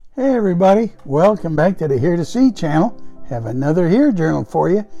Hey everybody, welcome back to the Hear2See channel. Have another Hear Journal for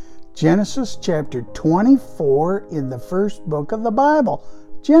you. Genesis chapter 24 in the first book of the Bible,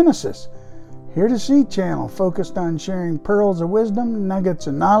 Genesis. Hear2See channel focused on sharing pearls of wisdom, nuggets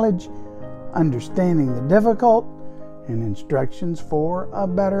of knowledge, understanding the difficult, and instructions for a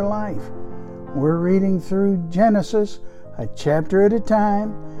better life. We're reading through Genesis a chapter at a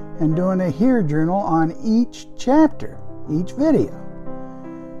time and doing a Hear Journal on each chapter, each video.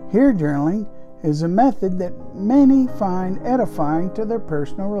 Hear journaling is a method that many find edifying to their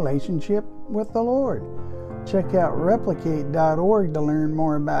personal relationship with the Lord. Check out replicate.org to learn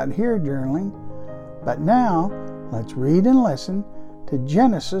more about Hear journaling. But now, let's read and listen to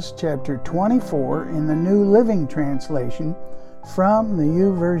Genesis chapter 24 in the New Living Translation from the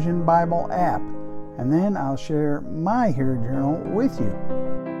YouVersion Bible app. And then I'll share my Hear journal with you.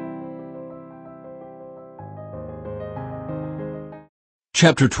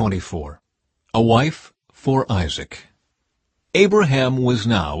 Chapter 24. A Wife for Isaac. Abraham was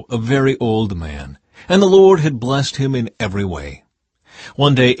now a very old man, and the Lord had blessed him in every way.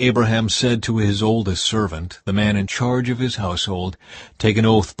 One day Abraham said to his oldest servant, the man in charge of his household, "Take an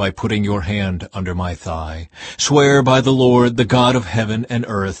oath by putting your hand under my thigh. Swear by the Lord, the God of heaven and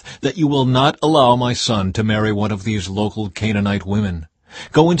earth, that you will not allow my son to marry one of these local Canaanite women.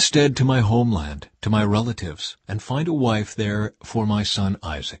 Go instead to my homeland, to my relatives, and find a wife there for my son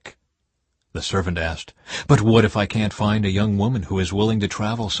Isaac." The servant asked, "But what if I can't find a young woman who is willing to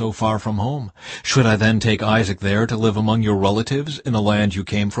travel so far from home? Should I then take Isaac there to live among your relatives in the land you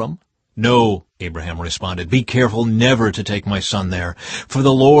came from?" "No," Abraham responded, "be careful never to take my son there. For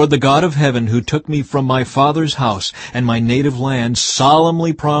the Lord, the God of heaven, who took me from my father's house and my native land,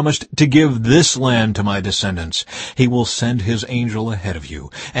 solemnly promised to give this land to my descendants. He will send his angel ahead of you,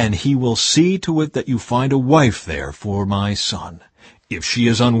 and he will see to it that you find a wife there for my son. If she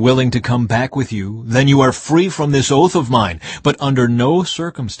is unwilling to come back with you, then you are free from this oath of mine, but under no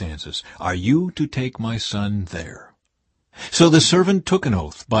circumstances are you to take my son there." So the servant took an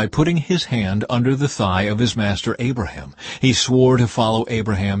oath by putting his hand under the thigh of his master Abraham. He swore to follow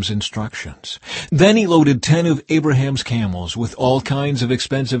Abraham's instructions. Then he loaded 10 of Abraham's camels with all kinds of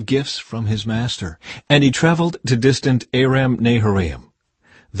expensive gifts from his master, and he traveled to distant Aram-Naharaim.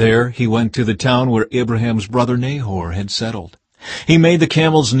 There he went to the town where Abraham's brother Nahor had settled. He made the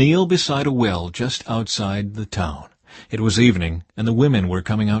camels kneel beside a well just outside the town. It was evening, and the women were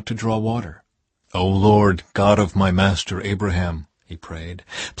coming out to draw water. "O Lord, God of my master Abraham," he prayed,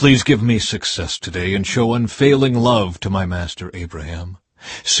 "please give me success today and show unfailing love to my master Abraham.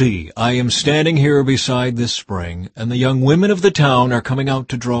 See, I am standing here beside this spring, and the young women of the town are coming out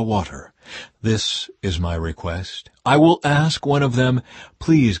to draw water. This is my request. I will ask one of them,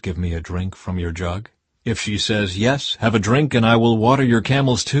 'Please give me a drink from your jug.' If she says, 'Yes, have a drink, and I will water your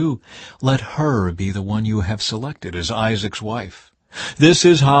camels too,' let her be the one you have selected as Isaac's wife. This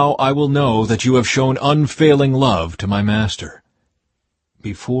is how I will know that you have shown unfailing love to my master."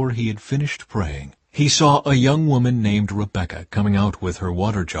 Before he had finished praying, he saw a young woman named Rebekah coming out with her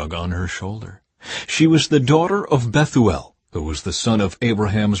water jug on her shoulder. She was the daughter of Bethuel, who was the son of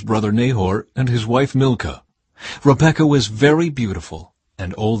Abraham's brother Nahor and his wife Milcah. Rebekah was very beautiful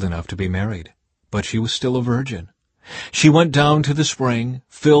and old enough to be married, but she was still a virgin. She went down to the spring,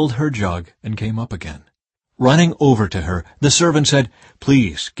 filled her jug, and came up again. Running over to her, the servant said,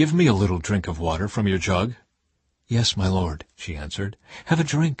 "Please, give me a little drink of water from your jug." "Yes, my lord," she answered. "Have a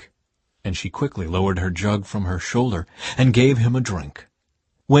drink." And she quickly lowered her jug from her shoulder and gave him a drink.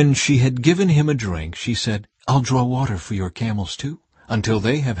 When she had given him a drink, she said, "I'll draw water for your camels too, until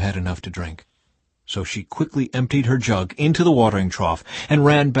they have had enough to drink." So she quickly emptied her jug into the watering trough and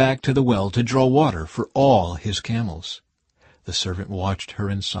ran back to the well to draw water for all his camels. The servant watched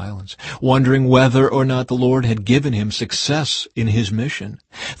her in silence, wondering whether or not the Lord had given him success in his mission.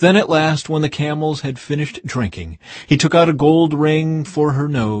 Then at last, when the camels had finished drinking, he took out a gold ring for her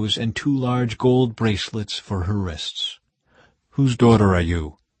nose and 2 large gold bracelets for her wrists. "Whose daughter are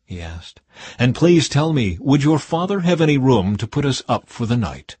you?" he asked. "And please tell me, would your father have any room to put us up for the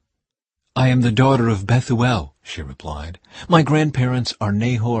night?" "I am the daughter of Bethuel," she replied. "My grandparents are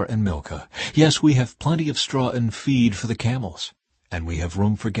Nahor and Milcah. Yes, we have plenty of straw and feed for the camels, and we have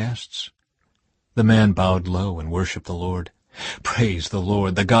room for guests." The man bowed low and worshipped the Lord. "Praise the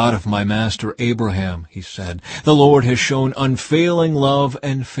Lord, the God of my master Abraham," he said. "The Lord has shown unfailing love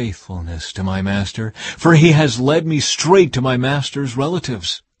and faithfulness to my master, for he has led me straight to my master's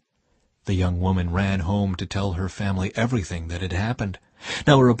relatives." The young woman ran home to tell her family everything that had happened.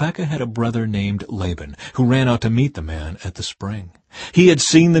 Now Rebekah had a brother named Laban, who ran out to meet the man at the spring. He had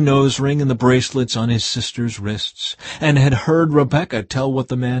seen the nose ring and the bracelets on his sister's wrists, and had heard Rebekah tell what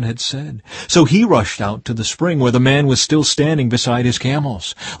the man had said. So he rushed out to the spring where the man was still standing beside his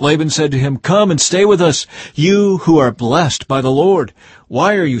camels. Laban said to him, "Come and stay with us, you who are blessed by the Lord.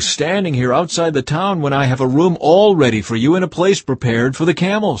 Why are you standing here outside the town when I have a room all ready for you and a place prepared for the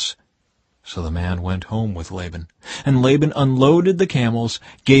camels?" So the man went home with Laban, and Laban unloaded the camels,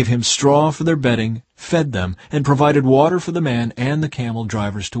 gave him straw for their bedding, fed them, and provided water for the man and the camel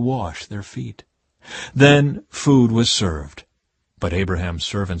drivers to wash their feet. Then food was served. But Abraham's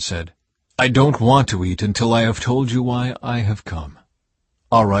servant said, "I don't want to eat until I have told you why I have come."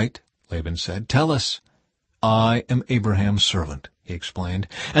 "All right," Laban said, "tell us." "I am Abraham's servant," he explained,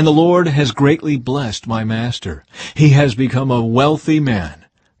 "and the Lord has greatly blessed my master. He has become a wealthy man.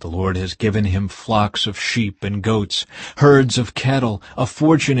 The Lord has given him flocks of sheep and goats, herds of cattle, a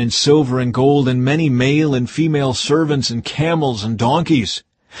fortune in silver and gold, and many male and female servants, and camels and donkeys.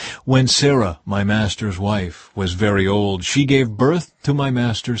 When Sarah, my master's wife, was very old, she gave birth to my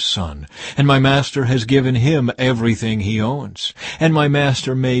master's son, and my master has given him everything he owns. And my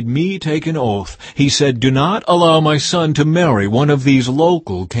master made me take an oath. He said, 'Do not allow my son to marry one of these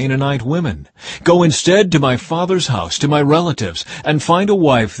local Canaanite women. Go instead to my father's house, to my relatives, and find a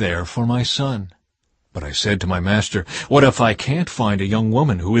wife there for my son.' But I said to my master, 'What if I can't find a young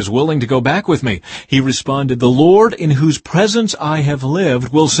woman who is willing to go back with me?' He responded, 'The Lord in whose presence I have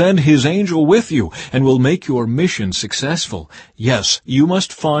lived will send his angel with you and will make your mission successful. Yes, you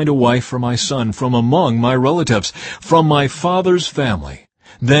must find a wife for my son from among my relatives, from my father's family.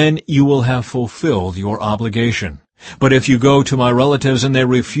 Then you will have fulfilled your obligation. But if you go to my relatives and they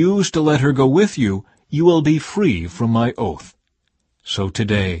refuse to let her go with you, you will be free from my oath.' So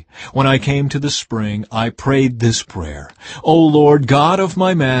today, when I came to the spring, I prayed this prayer, 'O Lord, God of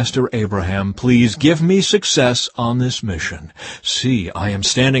my master Abraham, please give me success on this mission. See, I am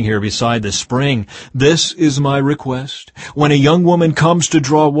standing here beside the spring. This is my request. When a young woman comes to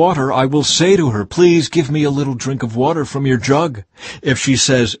draw water, I will say to her, "Please give me a little drink of water from your jug." If she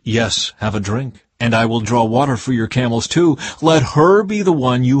says, "Yes, have a drink, and I will draw water for your camels too," let her be the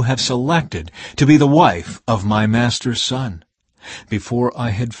one you have selected to be the wife of my master's son.' Before I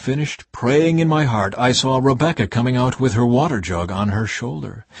had finished praying in my heart, I saw Rebekah coming out with her water jug on her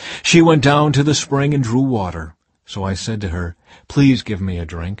shoulder. She went down to the spring and drew water. So I said to her, 'Please give me a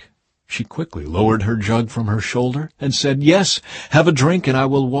drink.' She quickly lowered her jug from her shoulder and said, 'Yes, have a drink, and I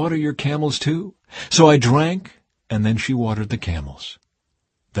will water your camels too.' So I drank, and then she watered the camels.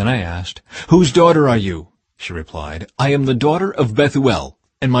 Then I asked, 'Whose daughter are you?' She replied, 'I am the daughter of Bethuel,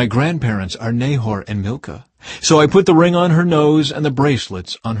 and my grandparents are Nahor and Milcah.' So I put the ring on her nose and the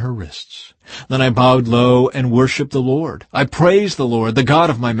bracelets on her wrists. Then I bowed low and worshipped the Lord. I praised the Lord, the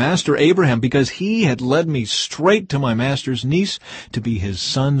God of my master Abraham, because he had led me straight to my master's niece to be his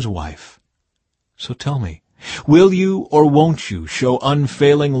son's wife. So tell me, will you or won't you show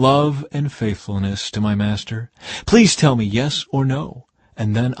unfailing love and faithfulness to my master? Please tell me yes or no,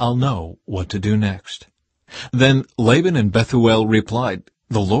 and then I'll know what to do next." Then Laban and Bethuel replied,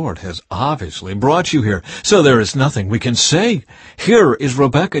 "The Lord has obviously brought you here, so there is nothing we can say. Here is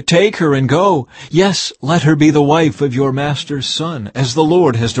Rebekah, take her and go. Yes, let her be the wife of your master's son, as the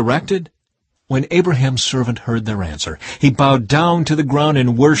Lord has directed." When Abraham's servant heard their answer, he bowed down to the ground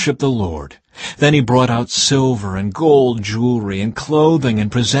and worshipped the Lord. Then he brought out silver and gold jewelry and clothing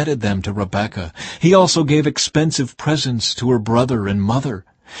and presented them to Rebekah. He also gave expensive presents to her brother and mother.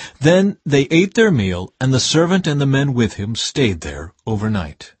 Then they ate their meal, and the servant and the men with him stayed there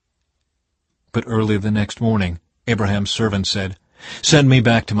overnight. But early the next morning, Abraham's servant said, "Send me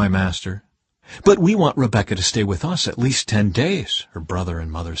back to my master." "But we want Rebekah to stay with us at least 10 days, her brother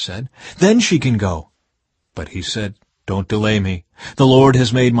and mother said. "Then she can go." But he said, "Don't delay me. The Lord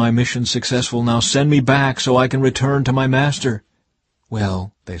has made my mission successful. Now send me back so I can return to my master."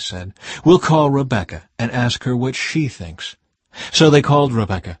 "Well," they said, "we'll call Rebekah and ask her what she thinks." So they called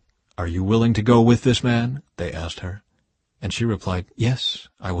Rebekah. "Are you willing to go with this man?" they asked her. And she replied, "Yes,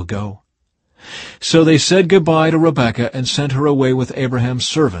 I will go." So they said goodbye to Rebekah and sent her away with Abraham's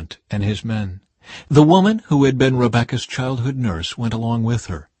servant and his men. The woman who had been Rebekah's childhood nurse went along with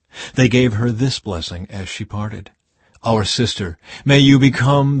her. They gave her this blessing as she parted. "Our sister, may you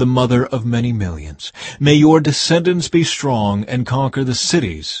become the mother of many millions. May your descendants be strong and conquer the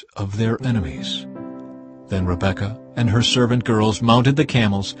cities of their enemies." Then Rebekah and her servant girls mounted the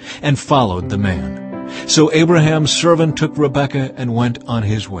camels and followed the man. So Abraham's servant took Rebekah and went on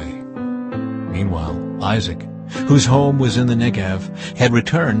his way. Meanwhile, Isaac, whose home was in the Negev, had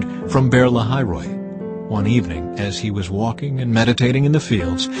returned from Beer-lahai-roi. One evening, as he was walking and meditating in the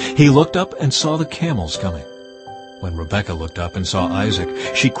fields, he looked up and saw the camels coming. When Rebekah looked up and saw Isaac,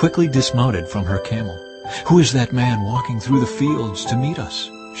 she quickly dismounted from her camel. "Who is that man walking through the fields to meet us?"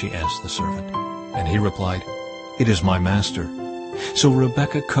 she asked the servant. And he replied, "It is my master." So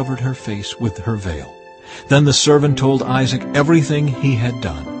Rebekah covered her face with her veil. Then the servant told Isaac everything he had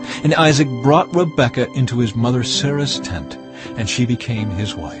done. And Isaac brought Rebekah into his mother Sarah's tent, and she became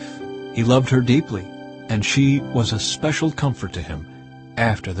his wife. He loved her deeply, and she was a special comfort to him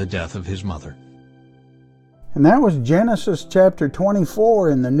after the death of his mother. And that was Genesis chapter 24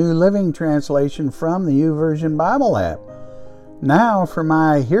 in the New Living Translation from the YouVersion Bible app. Now for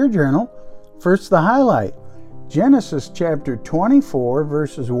my Hear Journal, first the highlight. Genesis chapter 24,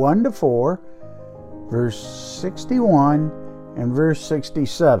 verses 1 to 4, verse 61, and verse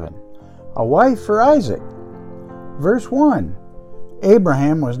 67. A wife for Isaac. Verse 1.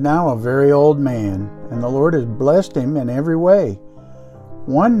 Abraham was now a very old man, and the Lord has blessed him in every way.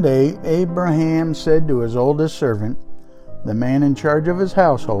 One day Abraham said to his oldest servant, the man in charge of his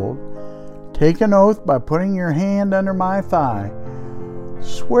household, "Take an oath by putting your hand under my thigh.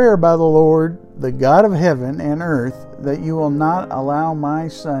 Swear by the Lord, the God of heaven and earth, that you will not allow my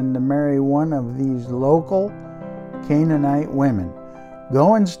son to marry one of these local Canaanite women.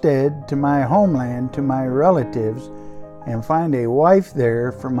 Go instead to my homeland, to my relatives, and find a wife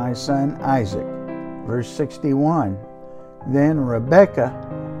there for my son Isaac." Verse 61. Then Rebekah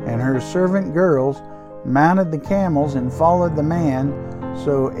and her servant girls mounted the camels and followed the man.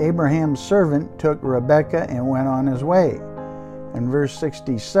 So Abraham's servant took Rebekah and went on his way. And verse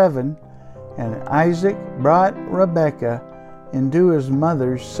 67. And Isaac brought Rebekah into his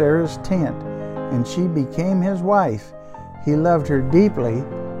mother Sarah's tent, and she became his wife. He loved her deeply,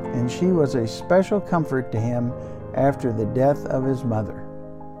 and she was a special comfort to him after the death of his mother.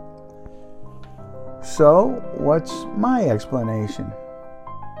 So, what's my explanation?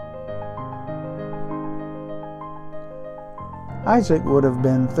 Isaac would have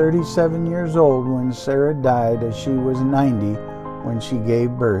been 37 years old when Sarah died, as she was 90 when she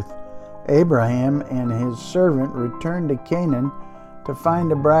gave birth. Abraham and his servant returned to Canaan to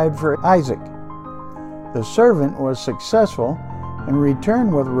find a bride for Isaac. The servant was successful and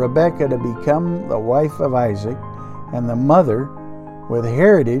returned with Rebekah to become the wife of Isaac and the mother with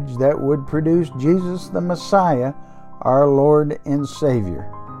heritage that would produce Jesus the Messiah, our Lord and Savior.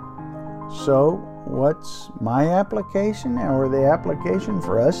 So, what's my application, or the application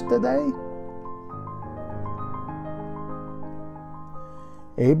for us today?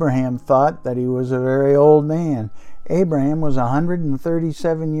 Abraham thought that he was a very old man. Abraham was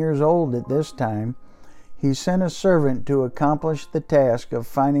 137 years old at this time. He sent a servant to accomplish the task of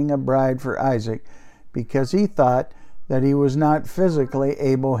finding a bride for Isaac because he thought that he was not physically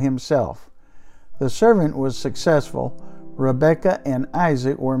able himself. The servant was successful. Rebekah and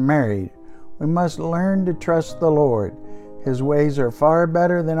Isaac were married. We must learn to trust the Lord. His ways are far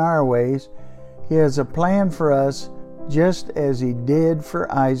better than our ways. He has a plan for us, just as he did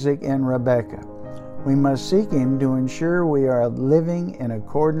for Isaac and Rebekah. We must seek him to ensure we are living in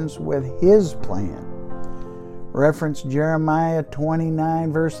accordance with his plan. Reference Jeremiah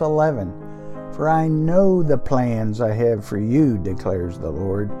 29, verse 11. "For I know the plans I have for you, declares the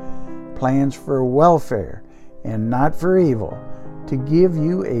Lord, plans for welfare and not for evil, to give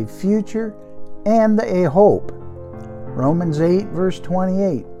you a future and a hope." Romans 8, verse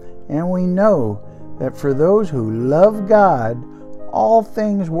 28. And we know that for those who love God, all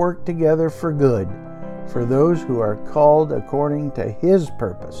things work together for good, for those who are called according to his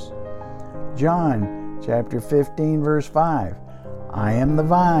purpose. John chapter 15, verse 5. "I am the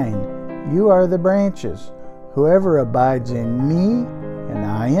vine, you are the branches. Whoever abides in me, and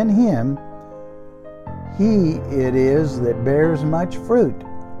I in him, he it is that bears much fruit.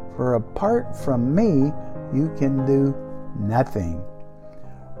 For apart from me, you can do nothing."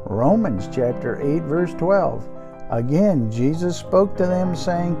 Romans chapter 8, verse 12. Again, Jesus spoke to them,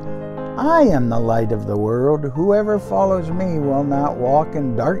 saying, "I am the light of the world. Whoever follows me will not walk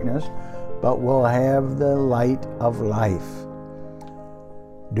in darkness, but will have the light of life."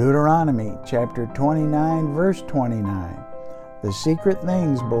 Deuteronomy chapter 29, verse 29. "The secret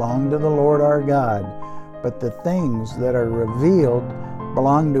things belong to the Lord our God, but the things that are revealed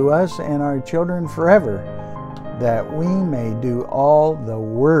belong to us and our children forever, that we may do all the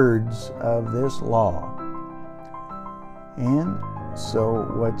words of this law." And so,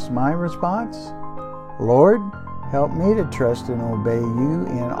 what's my response? Lord, help me to trust and obey you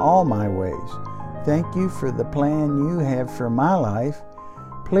in all my ways. Thank you for the plan you have for my life.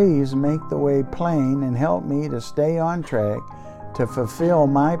 Please make the way plain and help me to stay on track to fulfill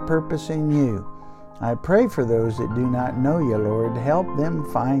my purpose in you. I pray for those that do not know you, Lord. Help them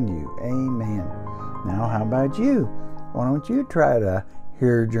find you. Amen. Now, how about you? Why don't you try to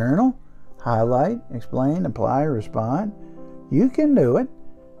hear journal, highlight, explain, apply, respond? You can do it.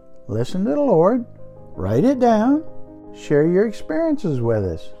 Listen to the Lord. Write it down. Share your experiences with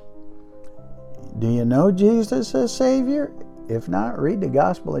us. Do you know Jesus as Savior? If not, read the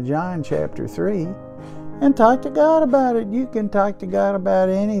Gospel of John chapter 3 and talk to God about it. You can talk to God about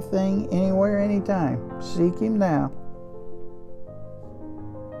anything, anywhere, anytime. Seek Him now.